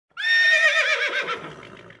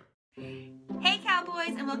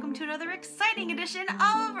boys, and welcome to another exciting edition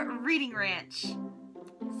of Reading Ranch.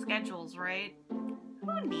 Schedules, right?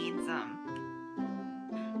 Who needs them?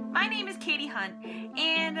 My name is Katie Hunt,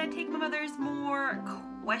 and I take my mother's more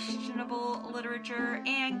questionable literature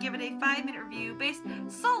and give it a 5-minute review based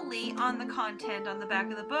solely on the content on the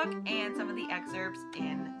back of the book and some of the excerpts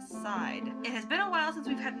inside. It has been a while since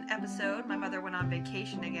we've had an episode. My mother went on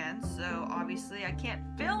vacation again, so obviously I can't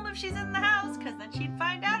film if she's in the house because then she'd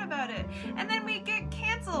find out about it and then we'd get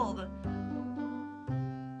canceled.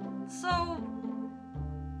 So,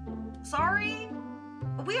 sorry.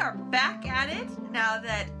 We are back at it now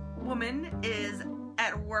that woman is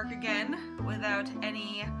at work again without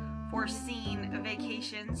any foreseen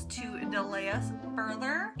vacations to delay us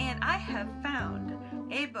further, and I have found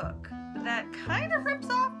a book that kind of rips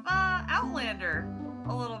off Outlander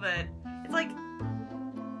a little bit. It's like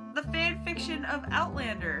the fan fiction of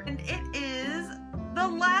Outlander, and it is The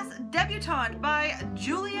Last Debutant by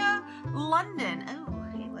Julia London.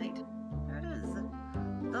 Oh, hey, light. There it is.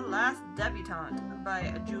 The Last Debutant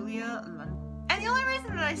by Julia London. And the only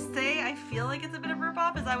reason that I say I feel like it's a bit of a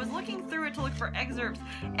ripoff is I was looking through it to look for excerpts,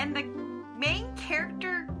 and the main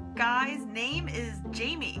character guy's name is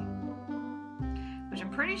Jamie, which I'm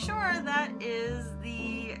pretty sure that is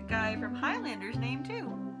the guy from Highlander's name too.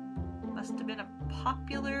 Must have been a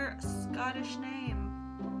popular Scottish name.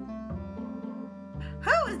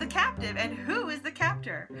 Who is the captive and who is the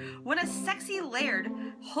captor? When a sexy laird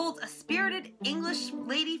holds a spirited English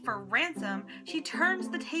lady for ransom, she turns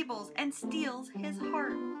the tables and steals his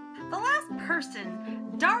heart. The last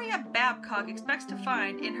person Daria Babcock expects to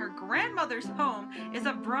find in her grandmother's home is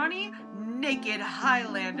a brawny, naked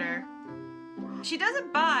Highlander. She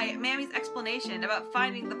doesn't buy Mammy's explanation about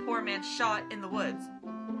finding the poor man shot in the woods.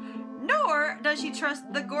 Nor does she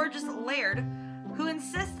trust the gorgeous laird, who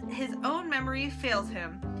insists his own memory fails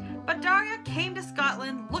him. But Daria came to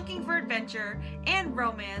Scotland looking for adventure and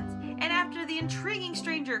romance, and after the intriguing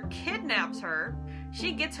stranger kidnaps her,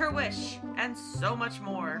 she gets her wish, and so much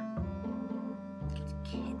more. Gets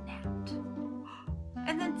kidnapped.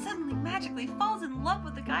 And then suddenly, magically, falls in love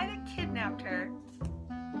with the guy that kidnapped her.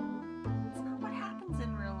 That's not what happens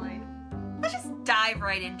in real life. Let's just dive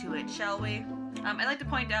right into it, shall we? I'd like to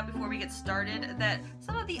point out before we get started that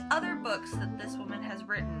some of the other books that this woman has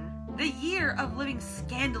written: The Year of Living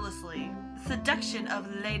Scandalously, The Seduction of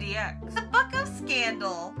Lady X, The Book of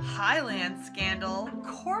Scandal, Highland Scandal,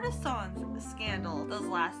 Courtesan's Scandal. Those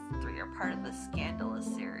last 3 are part of the Scandalous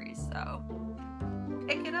series, so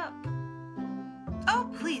pick it up. Oh,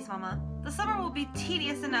 please, Mama. The summer will be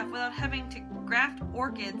tedious enough without having to graft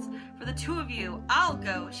orchids for the 2 of you. I'll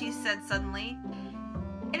go, she said suddenly.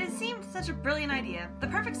 It had seemed such a brilliant idea, the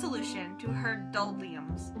perfect solution to her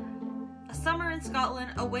dulliums. A summer in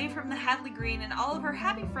Scotland, away from the Hadley Green and all of her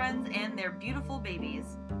happy friends and their beautiful babies.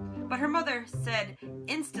 But her mother said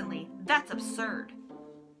instantly, "That's absurd."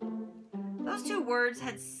 Those 2 words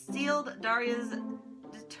had sealed Daria's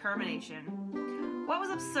determination. What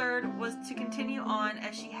was absurd was to continue on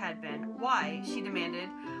as she had been. Why? She demanded.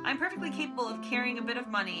 I'm perfectly capable of carrying a bit of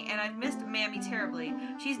money, and I've missed Mammy terribly.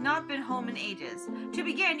 She's not been home in ages. To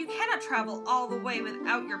begin, you cannot travel all the way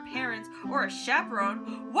without your parents or a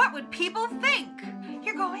chaperone. What would people think?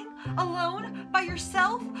 You're going alone, by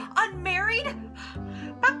yourself, unmarried?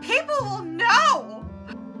 But people will know!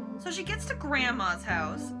 So she gets to Grandma's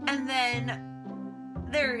house, and then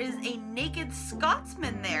there is a naked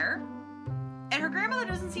Scotsman there. And her grandmother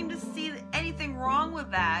doesn't seem to see anything wrong with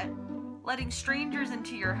that, letting strangers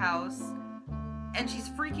into your house, and she's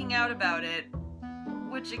freaking out about it.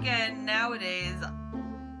 Which, again, nowadays,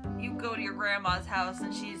 you go to your grandma's house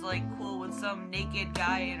and she's like cool with some naked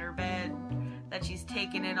guy in her bed that she's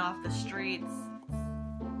taken in off the streets.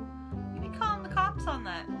 You'd be calling the cops on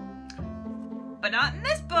that. But not in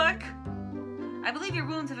this book! I believe your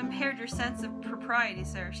wounds have impaired your sense of propriety,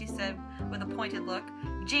 sir, she said with a pointed look.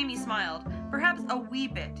 Jamie smiled. Perhaps a wee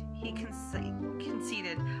bit, he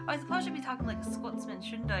conceded. Oh, I suppose I should be talking like a Scotsman,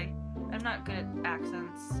 shouldn't I? I'm not good at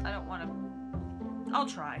accents. I don't want to... I'll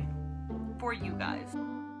try. For you guys.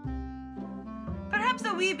 Perhaps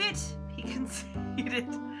a wee bit, he conceded.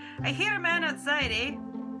 I hear a man outside, eh?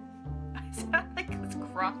 I sound like this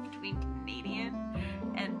cross between Canadian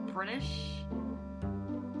and British.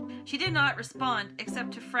 She did not respond,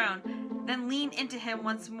 except to frown, then lean into him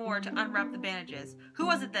once more to unwrap the bandages. Who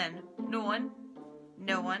was it then? No one?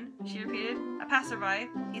 No one, she repeated. A passerby,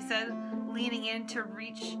 he said, leaning in to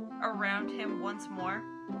reach around him once more.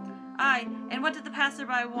 Aye, and what did the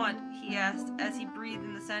passerby want? He asked, as he breathed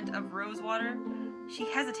in the scent of rosewater.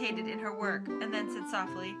 She hesitated in her work, and then said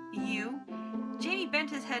softly, You? Jamie bent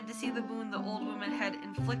his head to see the wound the old woman had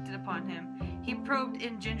inflicted upon him. He probed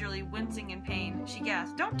in gingerly, wincing in pain. She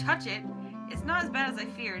gasped. "Don't touch it. It's not as bad as I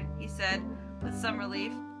feared," he said, with some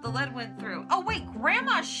relief. The lead went through. Oh wait,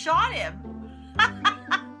 Grandma shot him!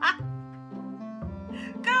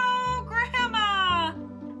 Go, Grandma!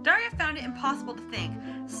 Daria found it impossible to think,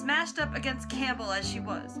 smashed up against Campbell as she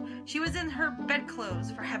was. She was in her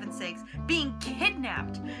bedclothes, for heaven's sakes, being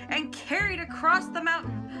kidnapped and carried across the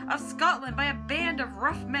mountain of Scotland by a band of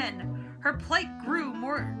rough men. Her plight grew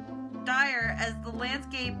more dire as the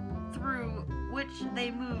landscape through which they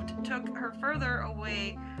moved took her further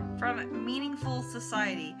away from meaningful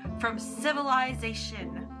society, from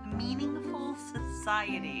civilization. Meaningful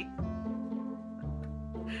society.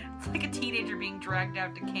 It's like a teenager being dragged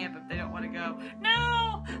out to camp if they don't want to go.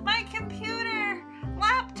 No! My computer!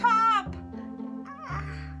 Laptop!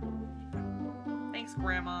 Thanks,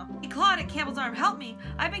 Grandma. He clawed at Campbell's arm. "Help me!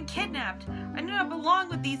 I've been kidnapped. I do not belong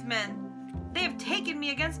with these men. They have taken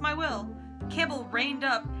me against my will." Campbell reined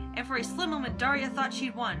up, and for a slim moment Daria thought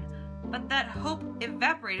she'd won. But that hope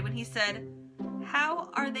evaporated when he said,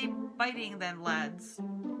 "How are they biting then, lads?"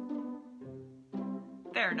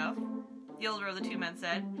 "Fair enough," the older of the two men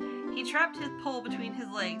said. He trapped his pole between his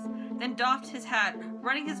legs, then doffed his hat,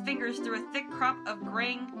 running his fingers through a thick crop of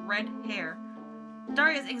graying red hair.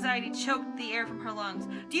 Daria's anxiety choked the air from her lungs.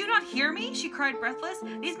 "Do you not hear me?" she cried, breathless.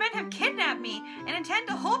 "These men have kidnapped me and intend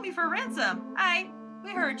to hold me for ransom." "Aye,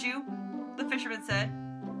 we heard you," the fisherman said.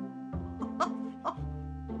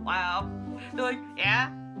 Wow. They're like, "Yeah,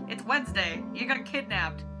 it's Wednesday. You got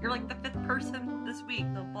kidnapped. You're like the 5th person this week."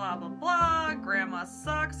 So blah, blah, blah. Grandma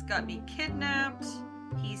sucks. Got me kidnapped.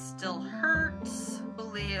 He still hurts.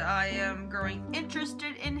 I am growing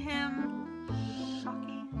interested in him.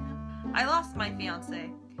 Shocking. "I lost my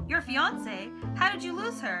fiancée." "Your fiancée? How did you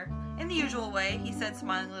lose her?" "In the usual way," he said,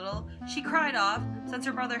 smiling a little. "She cried off, since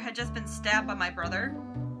her brother had just been stabbed by my brother."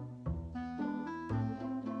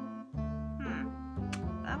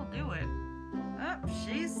 That'll do it. Oh,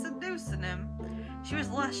 she's seducing him. She was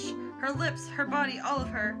lush. Her lips, her body, all of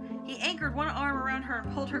her. He anchored one arm around her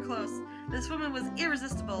and pulled her close. This woman was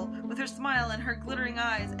irresistible, with her smile and her glittering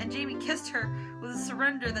eyes, and Jamie kissed her with a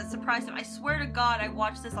surrender that surprised him. I swear to God, I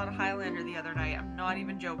watched this on Highlander the other night. I'm not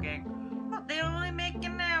even joking. "But they only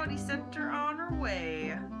making out," he sent her on her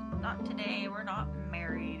way. "Not today, we're not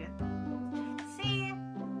married." See?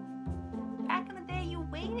 Back in the day, you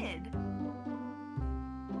waited.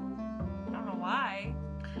 I don't know why.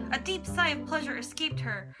 A deep sigh of pleasure escaped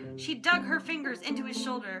her. She dug her fingers into his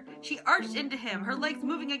shoulder. She arched into him, her legs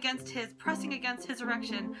moving against his, pressing against his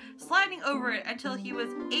erection, sliding over it until he was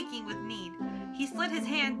aching with need. He slid his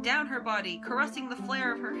hand down her body, caressing the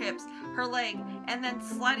flare of her hips, her leg, and then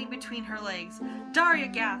sliding between her legs. Daria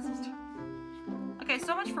gasped. Okay,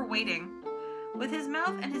 so much for waiting. With his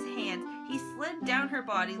mouth and his hands, he slid down her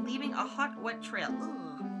body, leaving a hot, wet trail.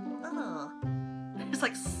 Ugh. Ugh. It's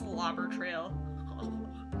like slobber trail.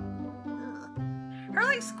 Her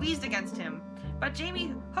legs squeezed against him, but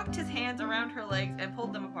Jamie hooked his hands around her legs and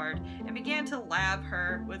pulled them apart, and began to lave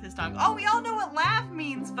her with his tongue. Oh, we all know what lave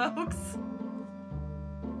means, folks!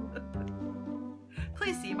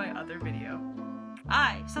 Please see my other video.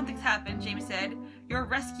 "Aye, something's happened," Jamie said. "Your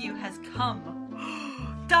rescue has come."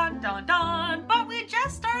 Dun dun dun! But we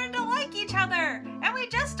just started to like each other, and we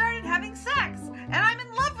just started having sex, and I'm in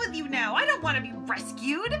love with you now. I don't want to be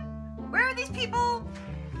rescued. Where are these people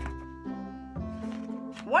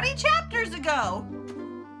 20 chapters ago?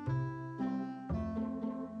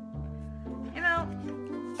 You know,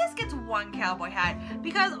 this gets one cowboy hat,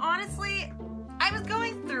 because honestly, I was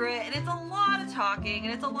going through it, and it's a lot of talking,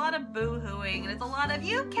 and it's a lot of boo-hooing, and it's a lot of,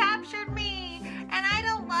 "You captured me, and I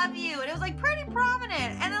don't love you," and it was like pretty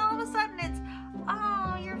prominent, and then all of a sudden it's,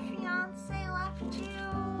 "Oh, your fiance left you,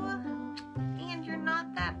 and you're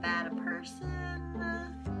not that bad a person,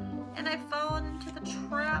 and I've fallen into the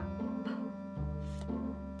trap."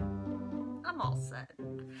 I'm all set.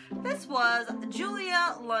 This was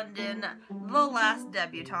Julia London, The Last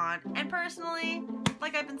Debutante, and personally,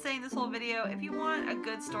 like I've been saying this whole video, if you want a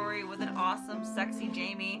good story with an awesome, sexy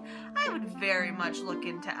Jamie, I would very much look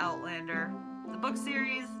into Outlander, the book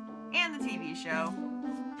series, and the TV show.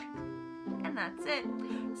 And that's it.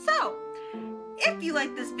 So, if you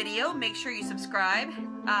like this video, make sure you subscribe,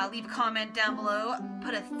 leave a comment down below,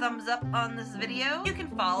 put a thumbs up on this video. You can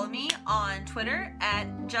follow me on Twitter at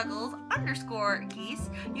juggles_geese.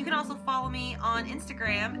 You can also follow me on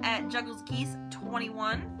Instagram at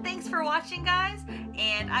jugglesgeese21. Thanks for watching, guys,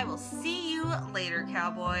 and I will see you later,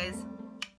 cowboys.